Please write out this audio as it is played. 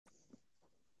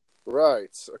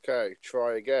Right. Okay.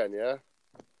 Try again. Yeah.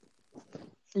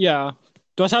 Yeah.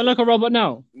 Do I sound like a robot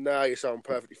now? Now you sound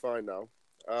perfectly fine now.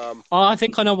 Oh, I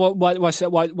think I know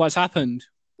what's happened.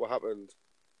 What happened?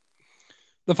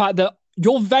 The fact that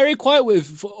you're very quiet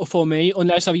for me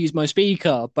unless I've used my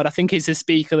speaker, but I think it's the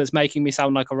speaker that's making me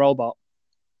sound like a robot.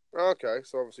 Okay.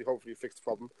 So obviously, hopefully, you fixed the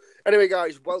problem. Anyway,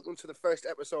 guys, welcome to the first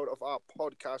episode of our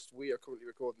podcast. We are currently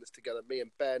recording this together. Me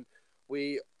and Ben.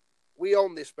 We we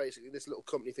own this basically. This little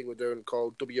company thing we're doing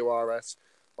called WRS.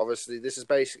 Obviously, this is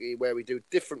basically where we do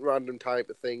different random type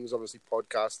of things. Obviously,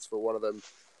 podcasts for one of them.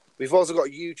 We've also got a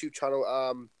YouTube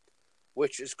channel,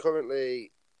 which is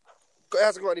currently it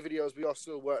hasn't got any videos. We are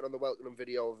still working on the welcome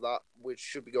video of that, which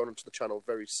should be going onto the channel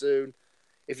very soon.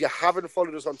 If you haven't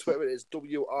followed us on Twitter, it is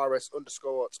WRS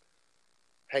underscore.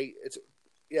 Hey, it's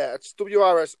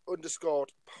WRS underscore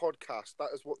podcast. That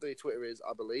is what the Twitter is,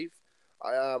 I believe.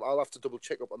 I'll have to double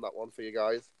check up on that one for you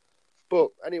guys. But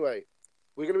anyway,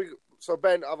 we're gonna be. So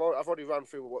Ben, I've already ran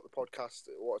through what the podcast,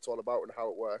 what it's all about, and how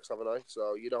it works, haven't I?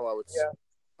 So you know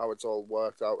how it's all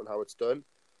worked out and how it's done.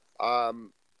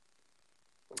 Um,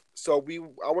 I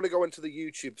want to go into the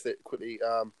YouTube thing quickly.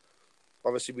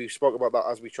 Obviously we spoke about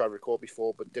that as we tried to record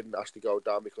before, but didn't actually go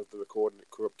down because the recording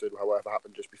corrupted. However,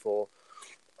 happened just before.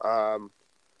 Um,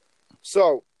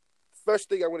 so first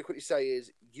thing I want to quickly say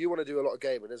is you want to do a lot of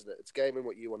gaming, isn't it? It's gaming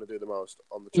what you want to do the most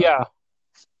on the channel. Yeah.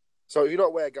 So if you're not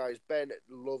aware, guys, Ben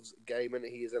loves gaming.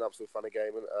 He is an absolute fan of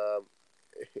gaming.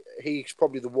 He's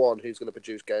probably the one who's going to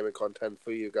produce gaming content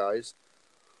for you guys,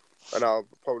 and I'll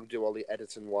probably do all the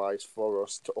editing wise for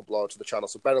us to upload to the channel.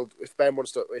 So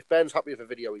if Ben's happy with a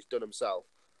video he's done himself,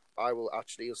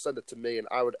 he'll send it to me, and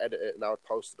I would edit it and I would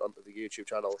post it onto the YouTube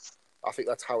channel. I think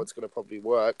that's how it's going to probably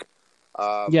work.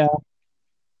 Yeah.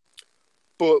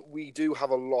 But we do have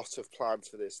a lot of plans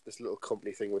for this little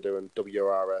company thing we're doing,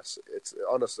 WRS. It's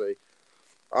honestly,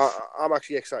 I'm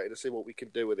actually excited to see what we can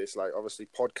do with this. Like, obviously,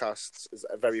 podcasts is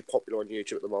very popular on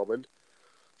YouTube at the moment.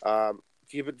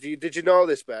 Did you know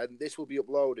this, Ben? This will be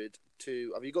uploaded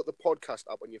to. Have you got the podcast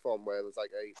app on your phone where there's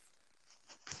like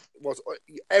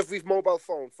every mobile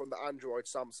phone from the Android,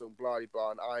 Samsung, blah blah,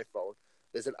 and iPhone?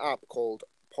 There's an app called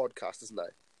Podcast, isn't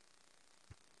there?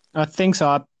 I think so.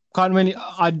 I can't really.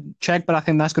 I'd check, but I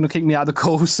think that's going to kick me out of the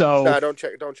call. So No, don't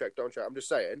check. I'm just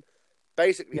saying.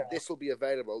 Basically, yeah. this will be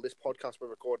available. This podcast we're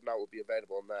recording now will be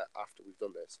available on there after we've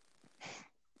done this.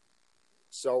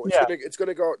 So Yeah. it's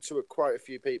gonna go out to quite a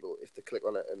few people if they click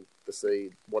on it and to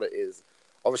see what it is.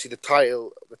 Obviously, the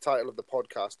title of the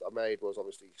podcast I made was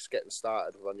obviously just getting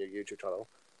started on your YouTube channel.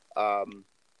 Um,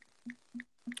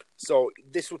 so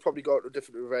this will probably go to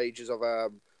different ranges of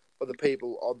other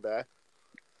people on there.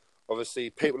 Obviously,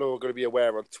 people are going to be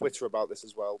aware on Twitter about this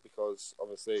as well because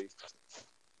obviously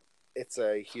it's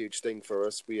a huge thing for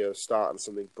us. We are starting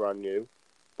something brand new.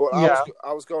 But Yeah.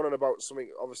 I was going on about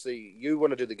something. Obviously, you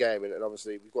want to do the gaming, and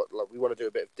obviously we want to do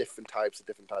a bit of different types of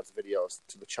videos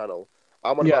to the channel.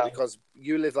 I'm on about Yeah. because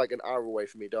you live like an hour away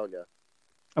from me, don't you?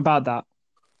 About that.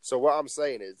 So what I'm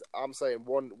saying is, I'm saying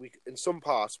one week in some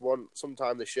parts,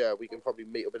 sometime this year we can probably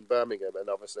meet up in Birmingham, and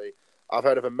obviously I've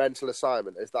heard of a mental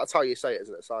assignment. That's how you say it,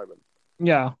 isn't it? Simon?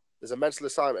 Yeah. There's a mental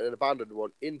assignment, an abandoned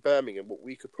one in Birmingham, what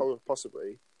we could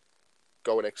possibly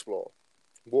go and explore.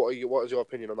 What is your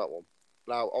opinion on that one?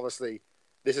 Now, obviously,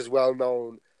 this is well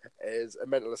known as a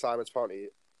mental assignment party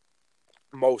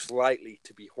most likely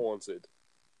to be haunted.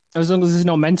 As long as there's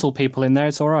no mental people in there,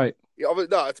 it's all right. Yeah,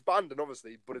 no, it's abandoned,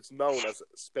 obviously, but it's known as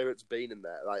spirits being in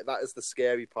there. Like that is the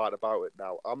scary part about it.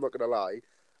 Now, I'm not gonna lie,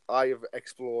 I have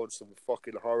explored some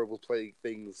fucking horrible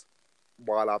things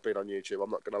while I've been on YouTube. I'm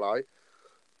not gonna lie.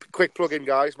 Quick plug in,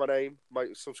 guys. My name.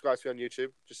 Subscribe to me on YouTube.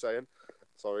 Just saying.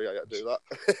 Sorry, I got to do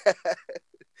that.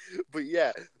 But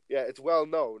yeah, it's well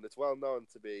known. It's well known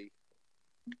to be.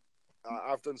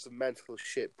 I've done some mental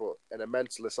shit, but in a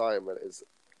mental assignment is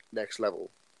next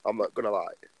level. I'm not gonna lie.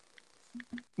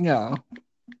 Yeah.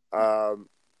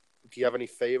 Do you have any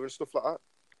fear and stuff like that?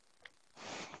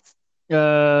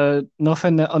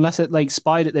 Nothing unless it like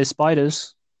spider. There's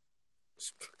spiders.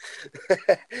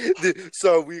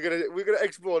 So we're gonna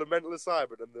explore the mental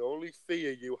assignment, and the only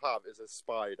fear you have is a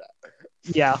spider.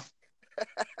 Yeah.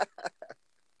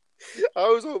 I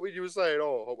was hoping you were saying,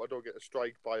 "Oh, I hope I don't get struck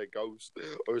by a ghost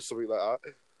or something like I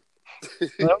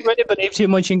don't that." really believe too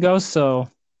much in ghosts, so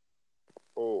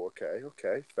Oh,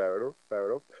 okay, fair enough.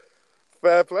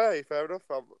 Fair play, fair enough.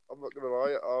 I'm not gonna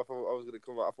lie. I thought I was gonna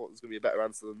come out. I thought there was gonna be a better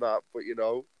answer than that, but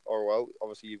oh well.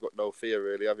 Obviously, you've got no fear,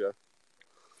 really, have you?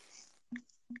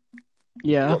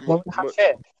 You yeah. got Well, we have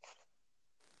shit.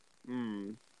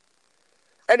 hmm.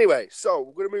 Anyway, so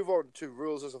we're going to move on to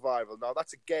Rules of Survival. Now,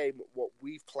 that's a game what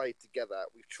we've played together.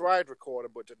 We've tried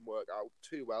recording, but it didn't work out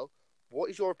too well. What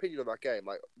is your opinion on that game?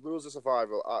 Like, Rules of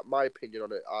Survival, my opinion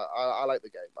on it, I like the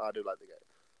game. I do like the game.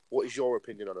 What is your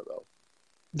opinion on it, though?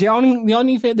 The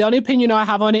only opinion I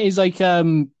have on it is like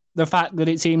the fact that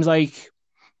it seems like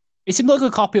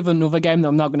a copy of another game that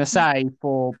I'm not going to say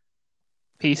for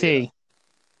PC.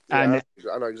 Yeah, And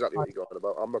I know exactly what you're going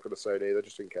about. I'm not going to say it either,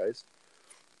 just in case.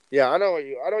 Yeah, I know where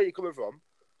you're coming from.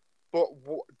 But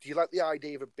do you like the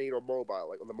idea of it being on mobile,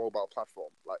 like on the mobile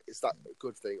platform? Like, is that a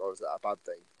good thing or is that a bad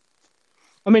thing?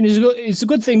 I mean, it's a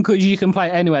good thing because you can play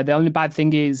it anywhere. The only bad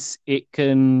thing is it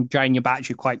can drain your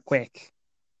battery quite quick.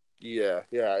 Yeah.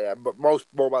 But most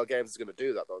mobile games is going to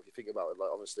do that, though. If you think about it, like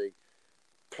obviously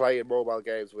playing mobile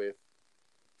games with,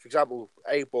 for example,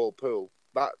 8-ball pool,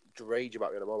 that drains your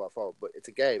battery on a mobile phone. But it's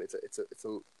a game. It's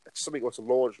something you want to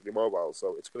launch on your mobile,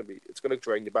 so it's going to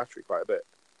drain your battery quite a bit.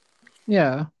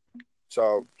 Yeah.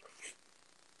 So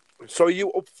are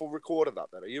you up for recording that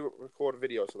then? Are you recording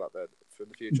videos for that then for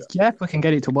the future? Yeah, if we can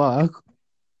get it to work.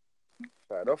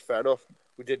 Fair enough.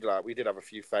 We did have a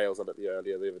few fails on it the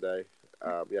other day.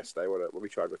 Yesterday when we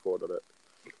tried recording it.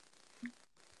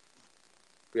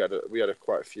 We had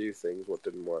quite a few things what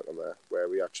didn't work on there where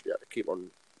we actually had to keep on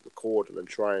recording and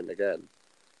trying again.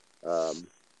 And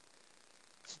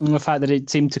the fact that it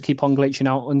seemed to keep on glitching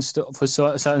out and stuff for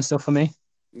certain stuff for me.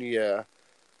 Yeah.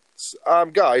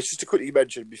 Guys, just to quickly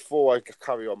mention before I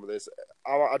carry on with this,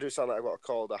 I do sound like I've got a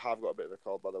cold. I have got a bit of a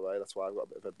cold, by the way. That's why I've got a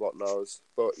bit of a blocked nose.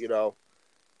 But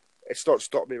it's not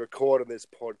stopped me recording this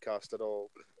podcast at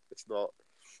all. It's not.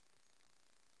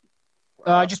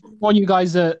 I just warn you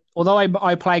guys that although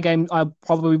I play games, I'll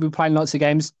probably be playing lots of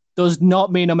games. Does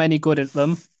not mean I'm any good at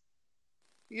them.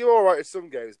 You're all right at some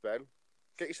games, Ben.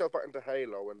 Get yourself back into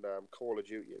Halo and Call of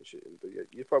Duty and shit, and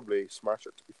you probably smash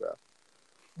it. To be fair.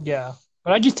 Yeah,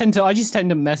 but I just tend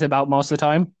to mess about most of the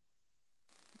time.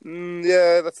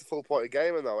 Yeah, that's the full point of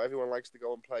gaming, though. Everyone likes to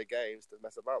go and play games to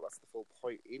mess about. That's the full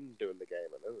point in doing the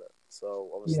gaming, isn't it?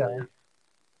 So obviously,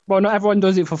 well, not everyone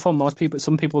does it for fun.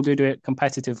 Some people do it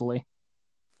competitively.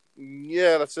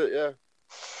 Yeah, that's it. Yeah,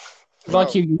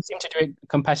 like you seem to do it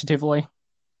competitively.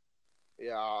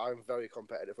 Yeah, I'm very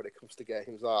competitive when it comes to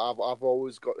games. I've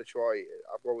always got to try.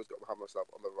 I've always got to have myself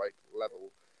on the right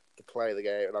level to play the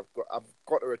game, and I've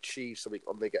got to achieve something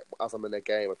on the game as I'm in a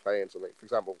game or playing something. For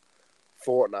example,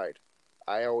 Fortnite.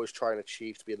 I always try and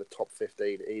achieve to be in the top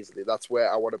 15 easily. That's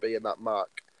where I want to be in that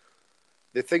mark.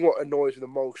 The thing what annoys me the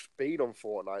most being on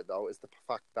Fortnite, though, is the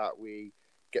fact that we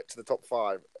get to the top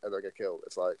 5 and then get killed.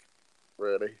 It's like,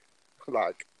 really?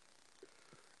 Like,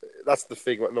 that's the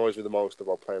thing what annoys me the most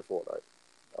about playing Fortnite.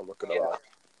 I'm not going to lie.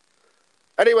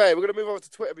 Anyway, we're going to move over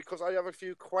to Twitter because I have a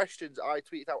few questions I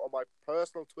tweeted out on my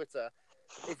personal Twitter.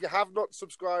 If you have not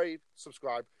subscribe.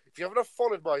 If you haven't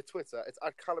followed my Twitter, it's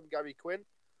at Callum Gary Quinn.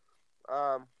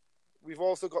 We've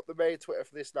also got the main Twitter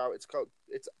for this now. It's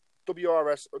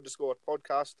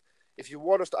WRS_podcast. If you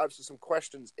want us to answer some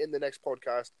questions in the next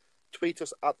podcast, tweet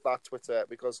us at that Twitter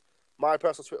because my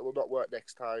personal Twitter will not work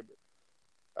next time.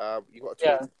 You've got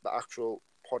to tweet the actual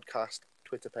podcast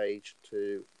Twitter page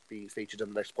to be featured in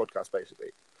the next podcast,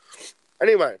 basically.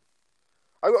 Anyway,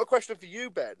 I've got a question for you,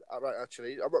 Ben.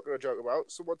 Actually, I'm not going to joke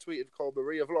about. Someone tweeted called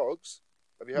Maria Vlogs.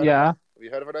 Have you heard of her? Have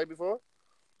you heard of her name before?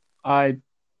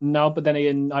 No, but then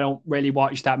again, I don't really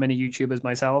watch that many YouTubers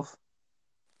myself.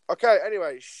 Okay,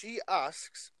 anyway, she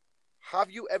asks, have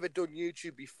you ever done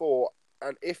YouTube before?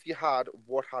 And if you had,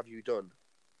 what have you done?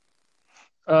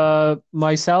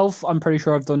 Myself, I'm pretty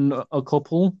sure I've done a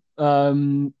couple. I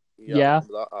remember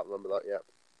that, yeah.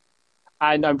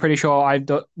 And I'm pretty sure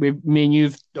me and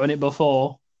you've done it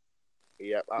before.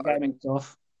 Yeah. Gaming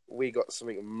stuff. We got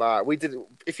something mad. We did.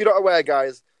 If you're not aware,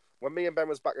 guys, when me and Ben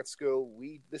was back at school,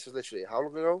 this was literally how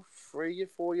long ago? 3 or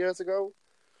 4 years ago?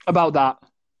 About that.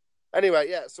 Anyway,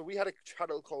 yeah, so we had a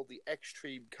channel called the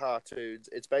Extreme Cartoons.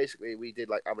 It's basically, we did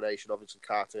like animation, obviously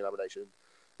cartoon animation.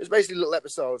 It's basically little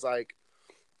episodes like,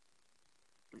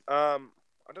 I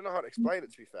don't know how to explain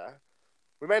it, to be fair.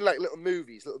 We made like little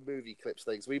movie clips,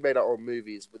 things. We made our own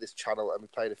movies with this channel and we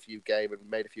played a few games and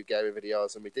made a few gaming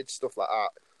videos and we did stuff like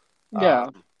that. Yeah.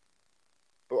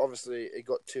 But obviously it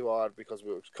got too hard because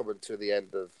we were coming to the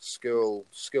end of school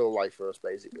life for us,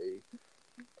 basically.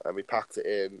 And we packed it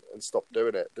in and stopped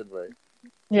doing it, didn't we?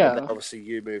 Yeah. Then obviously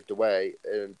you moved away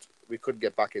and we couldn't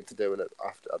get back into doing it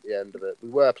at the end of it. We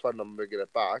were planning on bringing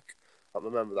it back. I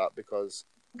remember that because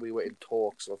we were in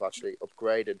talks of actually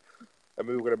upgrading and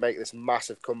we were going to make this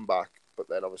massive comeback, but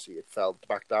then obviously it fell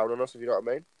back down on us, if you know what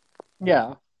I mean.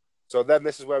 Yeah. So then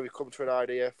this is where we come to an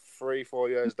idea. 3-4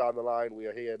 years down the line, we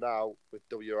are here now with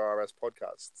WRS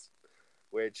podcasts,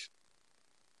 which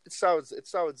it sounds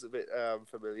a bit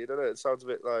familiar, doesn't it? It sounds a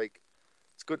bit like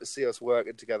it's good to see us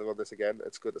working together on this again.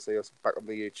 It's good to see us back on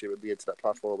the YouTube and the internet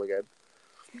platform again.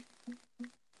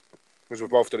 Because we've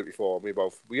both done it before, and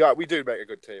we do make a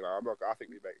good team. I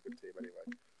think we make a good team anyway.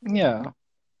 Yeah.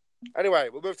 Anyway,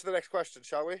 we'll move to the next question,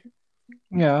 shall we?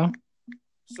 Yeah.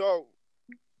 So,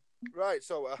 right,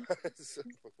 so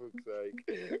for fuck's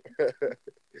sake.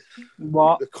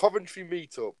 What? The Coventry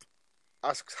meetup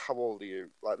asks, "How old are you?"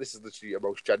 Like, this is literally a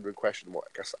most genuine question. What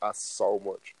I guess asks so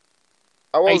much.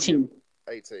 How old 18. Are you?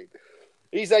 18.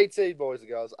 He's 18, boys and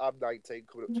girls. I'm 19,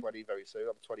 coming up 20 very soon.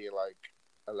 I'm 20 in like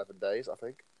 11 days, I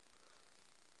think.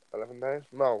 11 days?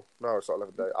 No, it's not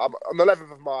 11 days. On the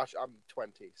 11th of March, I'm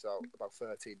 20, so about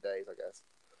 13 days, I guess.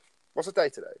 What's the day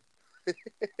today?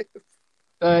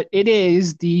 It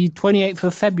is the 28th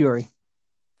of February.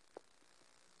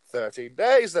 13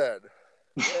 days then.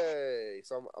 Yay!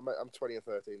 So I'm 20 in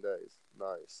 13 days.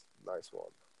 Nice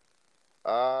one.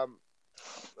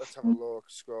 Let's have a look.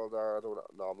 Scroll down. I'm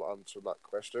not answering that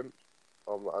question.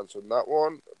 I'm not answering that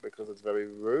one because it's very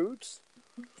rude.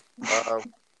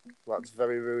 That's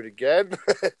very rude again.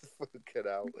 Fucking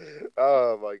hell.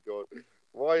 Oh my god.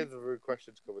 Why are the rude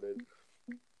questions coming in?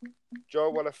 Joe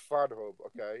Weller Fan Hub,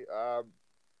 okay.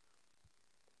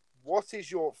 What is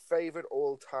your favourite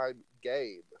all-time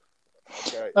game?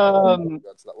 Okay.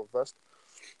 Answer that one first.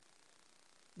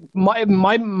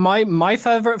 My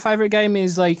favorite game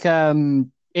is like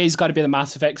it's got to be the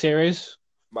Mass Effect series.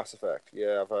 Mass Effect,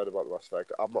 yeah, I've heard about the Mass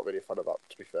Effect. I'm not really a fan of that,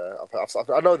 to be fair.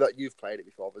 I know that you've played it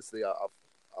before. Obviously,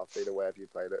 I've been aware of you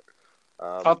played it.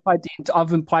 I've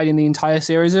been playing the entire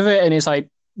series of it, and it's like,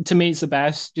 to me, it's the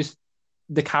best. Just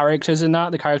the characters in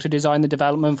that, the character design, the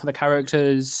development for the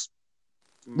characters,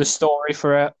 the story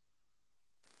for it.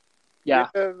 Yeah,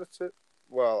 that's it.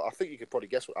 Well, I think you could probably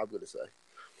guess what I'm going to say.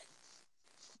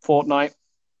 Fortnite.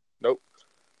 Nope.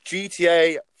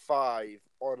 GTA 5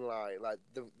 online, like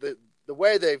the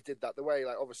way they've did that, the way,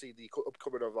 like, obviously the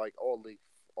upcoming of like all the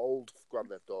old Grand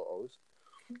Theft Autos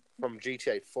from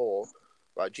GTA 4,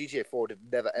 like GTA 4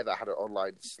 never ever had an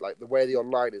online, like the way the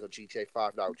online is on GTA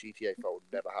 5 now. GTA 4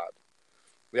 never had.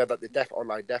 We had like the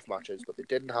online death matches, but they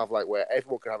didn't have like where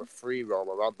everyone could have a free roam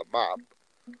around the map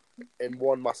in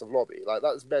one massive lobby. Like,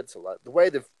 that's mental. Like, the way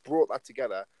they've brought that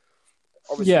together,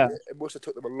 obviously, it must have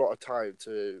took them a lot of time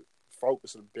to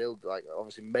focus and build, like,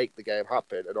 obviously make the game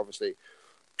happen, and obviously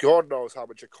God knows how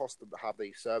much it cost them to have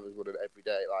these servers running every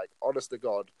day. Like, honest to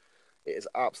God, it is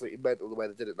absolutely mental the way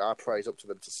they did it, and I praise up to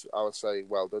them. I would say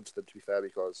well done to them, to be fair,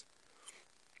 because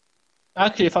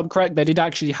actually, if I'm correct, they did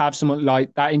actually have something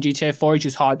like that in GTA 4. It's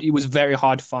just hard. It was very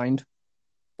hard to find.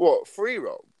 What, free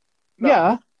roam? No,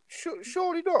 yeah,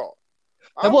 surely not.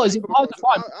 It was hard to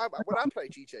find. When I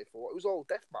played GTA 4, it was all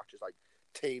death matches, like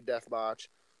team deathmatch,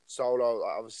 solo.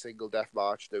 Like, I was single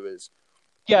deathmatch.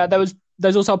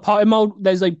 There's also party mode.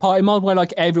 There's like party mode where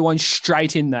like everyone's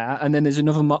straight in there, and then there's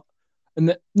another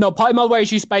party mode where it's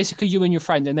just basically you and your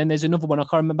friend, and then there's another one. I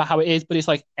can't remember how it is, but it's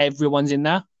like everyone's in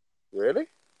there. Really?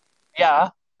 Yeah.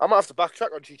 I might have to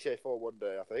backtrack on GTA 4 one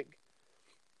day, I think.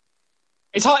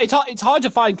 It's hard to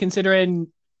find,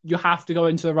 considering you have to go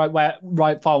into the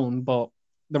right phone, but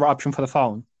the right option for the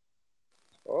phone.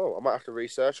 Oh, I might have to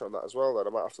research on that as well then.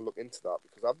 I might have to look into that,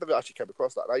 because I've never actually came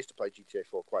across that. And I used to play GTA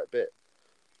 4 quite a bit.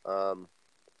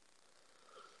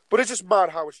 But it's just mad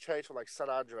how it's changed from like San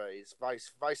Andreas,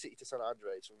 Vice City to San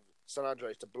Andreas, from San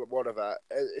Andreas to whatever.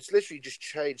 It's literally just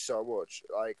changed so much.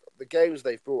 Like, the games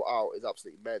they've brought out is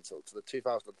absolutely mental. To the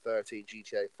 2013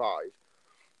 GTA 5.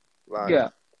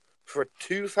 Like, for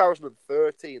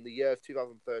 2013, the year of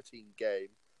 2013 game,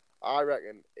 I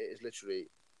reckon it is literally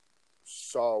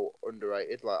so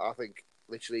underrated. Like, I think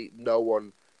literally no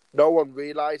one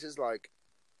realizes like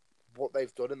what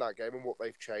they've done in that game and what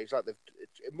they've changed. Like,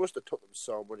 it must have took them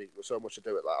so much to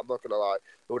do it. Like, I'm not gonna lie,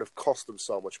 it would have cost them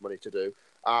so much money to do.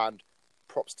 And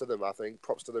props to them. I think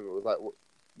props to them. It was like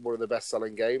one of the best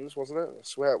selling games, wasn't it? I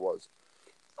swear it was.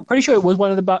 I'm pretty sure it was one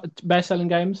of the best selling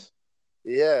games.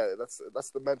 Yeah,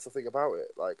 that's the mental thing about it.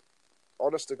 Like,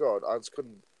 honest to God, I just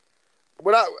couldn't.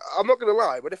 I'm not gonna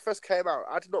lie, when it first came out,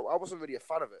 I wasn't really a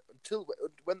fan of it until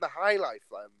when the High Life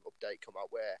update came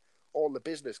out, where all the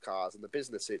business cars and the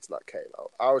business seats that came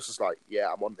out. I was just like,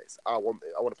 yeah, I'm on this. I want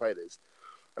it. I want to play this.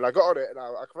 And I got on it, and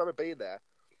I can remember being there,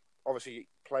 obviously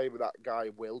playing with that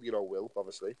guy Will. You know Will,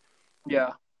 obviously.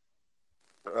 Yeah.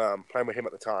 Playing with him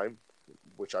at the time,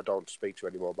 which I don't speak to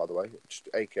anymore, by the way. Just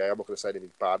AKA, I'm not going to say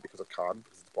anything bad because I can't,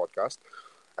 because it's a podcast.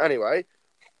 Anyway,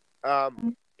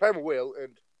 playing with Will,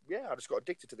 and Yeah, I just got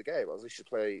addicted to the game. I used to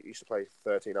play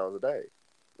 13 hours a day.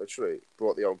 Literally,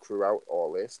 brought the own crew out,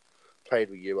 all this. Played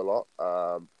with you a lot.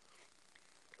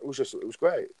 It was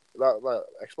great. That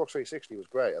Xbox 360 was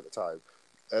great at the time.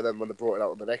 And then when they brought it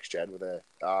out on the next gen with the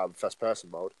first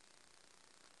person mode,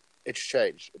 it just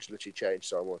changed. It just literally changed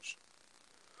so much.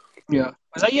 Yeah.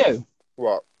 Was that you?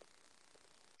 What?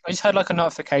 I just had like a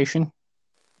notification.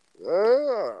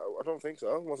 I don't think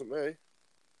so. It wasn't me.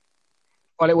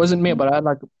 Well, it wasn't me, but I had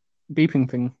like a beeping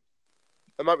thing.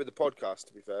 It might be the podcast,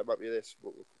 to be fair. It might be this.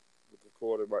 With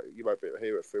recording, you might be able to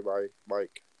hear it through my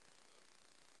mic.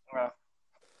 Yeah.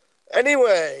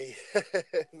 Anyway,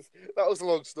 that was a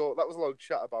long story. That was a long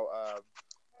chat about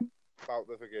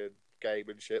the freaking game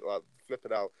and shit. Like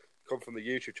flipping out, come from the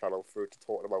YouTube channel through to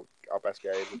talking about our best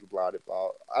games and blah blah,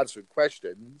 answering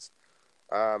questions.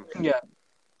 Yeah.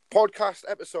 Podcast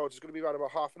episodes is going to be around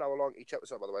about half an hour long each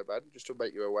episode, by the way, Ben. Just to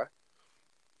make you aware.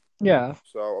 Yeah.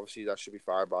 So obviously that should be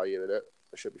fine by you, innit?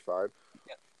 It should be fine.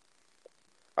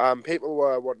 Yeah. People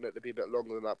were wanting it to be a bit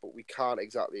longer than that, but we can't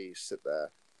exactly sit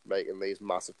there making these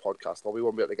massive podcasts. Well, we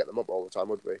won't be able to get them up all the time,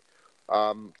 would we?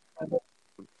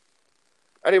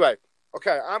 Anyway,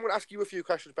 okay, I'm going to ask you a few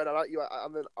questions, Ben.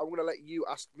 And then I'm going to let you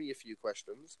ask me a few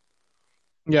questions.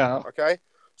 Yeah. Okay?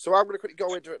 So I'm going to quickly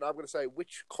go into it, and I'm going to say,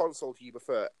 which console do you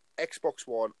prefer, Xbox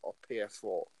One or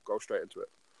PS4? Go straight into it.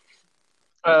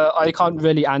 I can't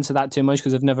really answer that too much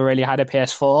because I've never really had a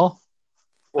PS4.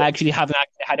 I actually haven't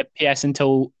had a PS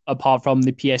until apart from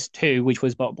the PS2,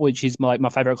 which is my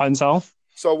favorite console.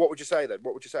 So what would you say then?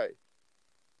 What would you say?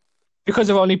 Because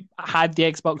I've only had the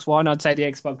Xbox One, I'd say the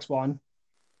Xbox One.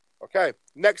 Okay,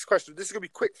 next question. This is going to be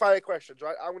quick fire questions,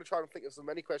 right? I'm going to try and think of as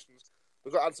many questions.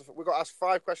 We've got to ask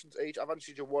 5 questions each. I've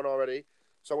answered you 1 already.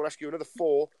 So I'm going to ask you another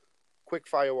 4 quick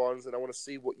fire ones, and I want to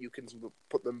see what you can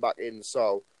put them back in.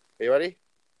 So, are you ready?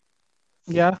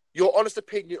 Yeah. Your honest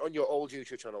opinion on your old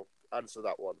YouTube channel. Answer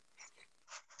that one.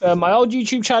 My old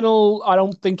YouTube channel, I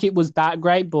don't think it was that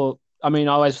great, but I mean,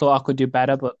 I always thought I could do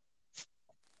better, but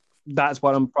that's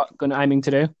what I'm aiming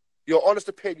to do. Your honest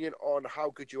opinion on how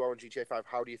good you are on GTA 5.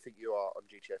 How do you think you are on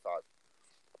GTA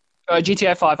 5?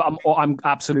 GTA 5, I'm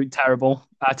absolutely terrible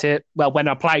at it. Well, when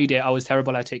I played it, I was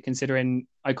terrible at it, considering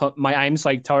my aim's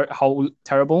like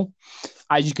terrible.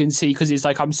 As you can see, because it's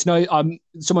like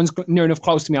someone's near enough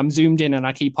close to me, I'm zoomed in and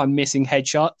I keep on missing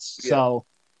headshots. Yeah. So,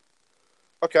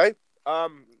 okay.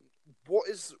 What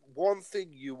is one thing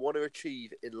you want to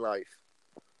achieve in life?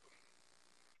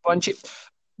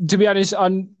 To be honest,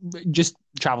 just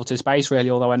travel to space, really.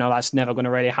 Although I know that's never going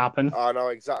to really happen. I know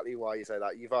exactly why you say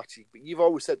that. You've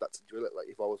always said that to drill it. Like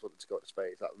you've always wanted to go to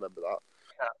space. I remember that.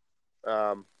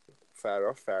 Yeah. Fair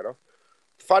enough.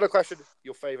 Final question: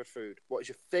 your favorite food? What is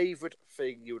your favorite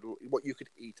thing what you could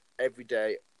eat every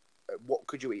day? What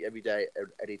could you eat every day at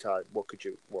any time? What?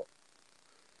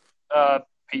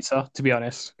 Pizza. To be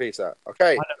honest. Pizza.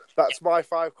 Okay, that's my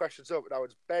 5 questions up. Now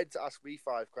it's Ben to ask me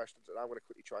 5 questions, and I'm going to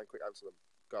quickly try and answer them.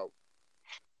 Go.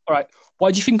 All right.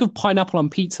 What do you think of pineapple on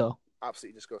pizza?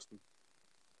 Absolutely disgusting.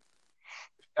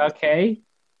 Okay.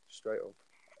 Straight up.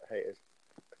 I hate it.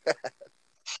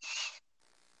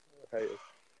 I hate it.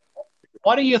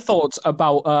 What are your thoughts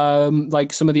about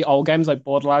like some of the old games like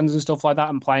Borderlands and stuff like that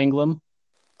and playing them?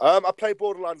 I played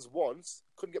Borderlands once.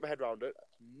 Couldn't get my head around it.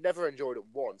 Never enjoyed it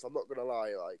once. I'm not going to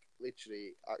lie. Like,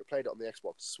 literally, I played it on the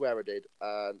Xbox. Swear I did.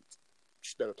 And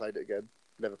just never played it again.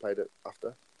 Never played it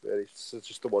after. Really. So it's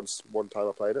just the one time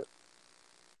I played it.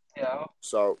 Yeah.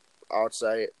 So I would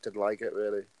say didn't like it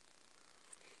really.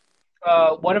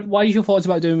 What are your thoughts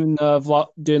about doing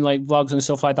doing like vlogs and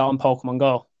stuff like that on Pokemon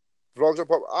Go? Vlogs on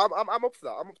Pokemon. I'm up for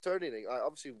that. I'm up to anything.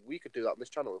 Obviously, we could do that on this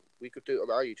channel. We could do it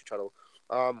on our YouTube channel.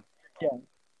 Yeah.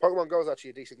 Pokemon Go is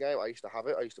actually a decent game. I used to have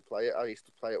it. I used to play it. I used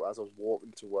to play it as I was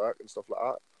walking to work and stuff like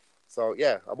that. So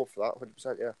yeah, I'm up for that.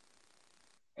 100%. Yeah.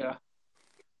 Yeah.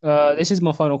 This is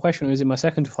my final question, or is it my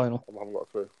second to final? I haven't got a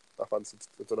clue. I've answered.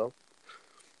 I don't know.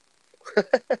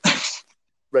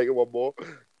 Make it one more.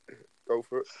 Go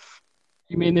for it.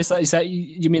 You mean this?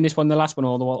 You mean this one, the last one,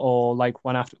 or like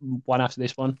one after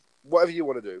this one? Whatever you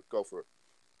want to do, go for it.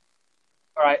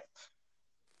 All right.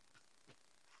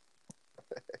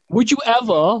 Would you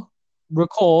ever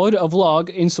record a vlog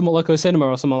in something like a cinema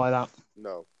or something like that?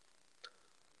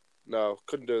 No,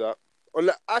 couldn't do that.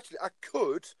 Actually, I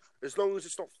could, as long as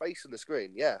it's not facing the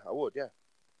screen. Yeah, I would, yeah.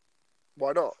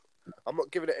 Why not? I'm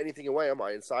not giving it anything away, am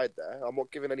I, inside there? I'm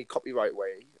not giving any copyright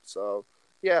away. So,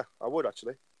 yeah, I would,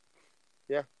 actually.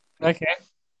 Yeah. Okay.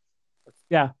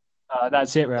 Yeah,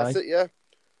 that's it, really. That's it, yeah.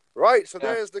 Right, so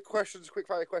there's the questions,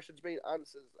 quick-fire questions being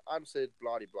answered,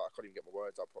 blah-de-blah. I can't even get my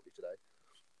words out properly today.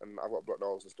 And I've got blocked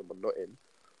nose and stuff, but nothing.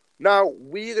 Now,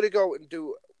 we're going to go and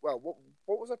do well,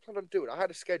 what was I planning on doing? I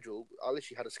had a schedule. I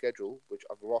literally had a schedule, which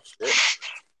I've lost it.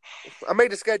 I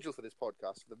made a schedule for this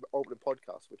podcast, for the opening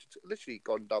podcast, which has literally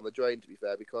gone down the drain, to be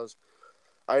fair, because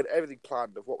I had everything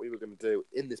planned of what we were going to do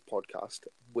in this podcast,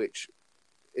 which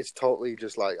is totally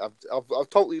just like I've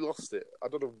totally lost it. I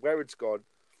don't know where it's gone.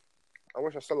 I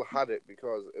wish I still had it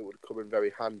because it would come in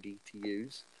very handy to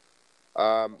use.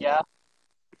 Yeah.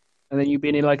 And then you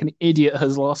being like an idiot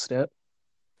has lost it.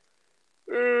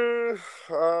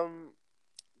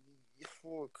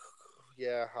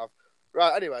 Yeah, I have.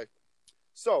 Right. Anyway,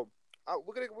 so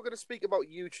we're gonna speak about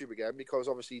YouTube again because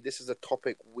obviously this is the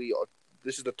topic we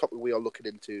are looking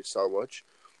into so much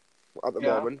at the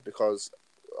moment because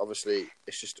obviously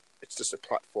it's just a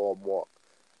platform what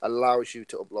allows you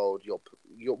to upload your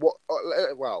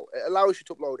it allows you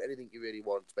to upload anything you really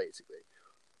want basically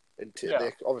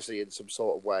obviously in some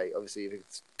sort of way. Obviously if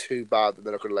it's too bad then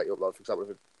they're not going to let you upload. For example,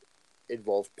 if it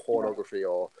involves pornography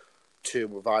or too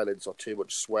much violence or too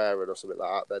much swearing or something like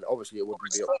that, then obviously it wouldn't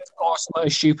be or something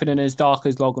as stupid and as dark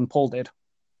as Logan Paul did.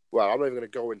 Well, I'm not even going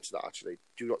to go into that actually.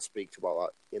 Do not speak about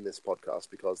that in this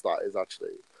podcast because that is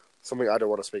actually something I don't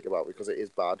want to speak about because it is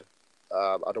bad.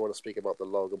 I don't want to speak about the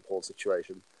Logan Paul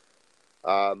situation.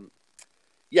 So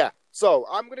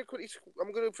I'm going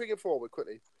to bring it forward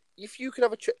quickly. If you could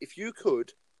have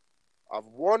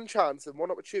one chance and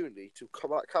one opportunity to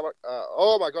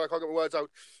oh my god, I can't get my words out,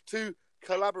 to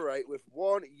collaborate with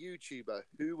one YouTuber,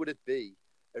 who would it be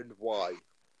and why?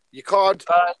 You can't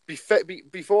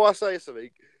before I say something.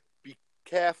 Be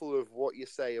careful of what you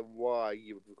say and why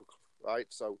right?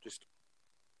 So just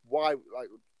why, like,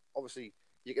 obviously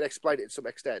you can explain it to some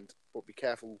extent, but be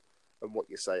careful on what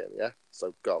you're saying. Yeah.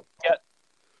 So go. Yeah.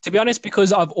 To be honest,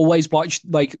 because I've always watched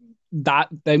like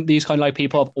these kind of like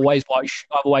people. I've always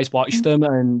watched them,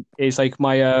 and it's like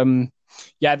my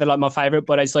they're like my favorite.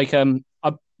 But it's like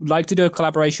I'd like to do a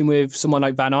collaboration with someone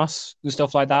like Vanoss and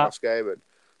stuff like that. Vanoss Gaming,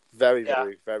 very,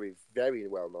 very, very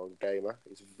well known gamer.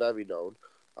 He's very known.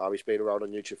 He's been around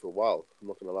on YouTube for a while. I'm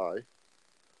not gonna lie.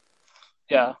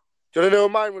 Yeah. Do you want to know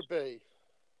what mine would be?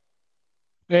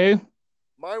 Who?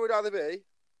 Mine would either be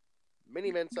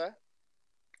Mini Minter.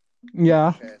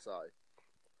 Yeah. KSI.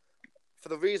 For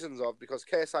the reasons of, because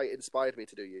KSI inspired me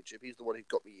to do YouTube. He's the one who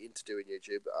got me into doing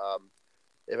YouTube.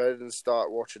 If I didn't start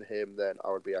watching him, then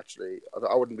I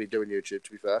wouldn't be doing YouTube,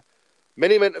 to be fair.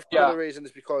 Mini Mint, for another reason,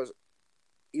 is because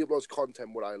he uploads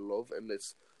content what I love, and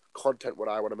it's content what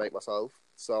I want to make myself.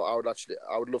 So I would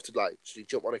love to like actually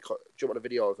jump on a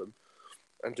video of him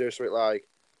and do something like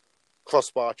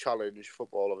crossbar challenge,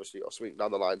 football, obviously, or something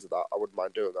down the lines of that. I wouldn't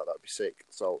mind doing that. That'd be sick.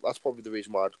 So that's probably the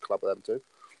reason why I'd collab with them too.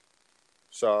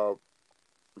 So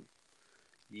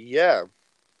yeah,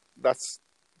 that's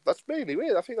mainly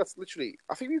it. I think we're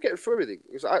getting through everything.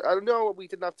 Because I know we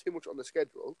didn't have too much on the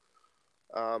schedule.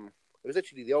 It was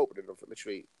literally the opening of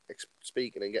literally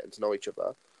speaking and getting to know each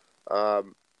other.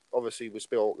 Obviously, we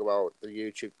spoke about the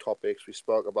YouTube topics. We've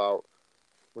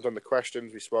done the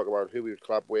questions. We spoke about who we would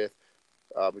collab with.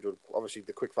 We did obviously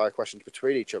the quickfire questions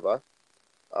between each other.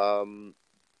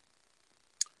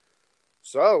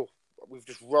 So we've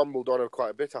just rumbled on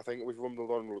quite a bit. I think we've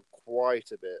rumbled on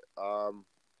quite a bit.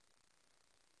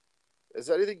 Is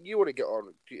there anything you want to get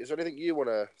on? Is there anything you want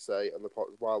to say on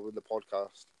while we're in the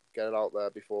podcast? Get it out there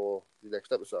before the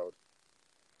next episode.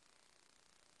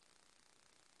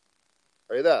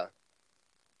 Are you there?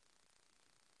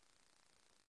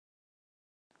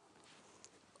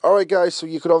 Alright guys, so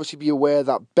you could obviously be aware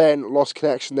that Ben lost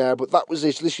connection there, but that was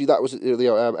it. Literally, that was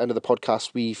the end of the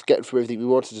podcast. We've gotten through everything we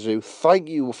wanted to do. Thank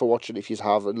you for watching if you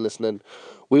have and listening.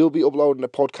 We will be uploading a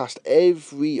podcast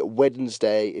every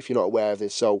Wednesday if you're not aware of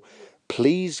this, so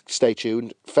please stay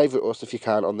tuned. Favourite us if you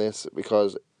can on this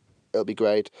because it'll be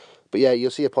great. But yeah, you'll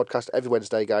see a podcast every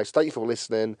Wednesday, guys. Thank you for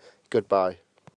listening. Goodbye.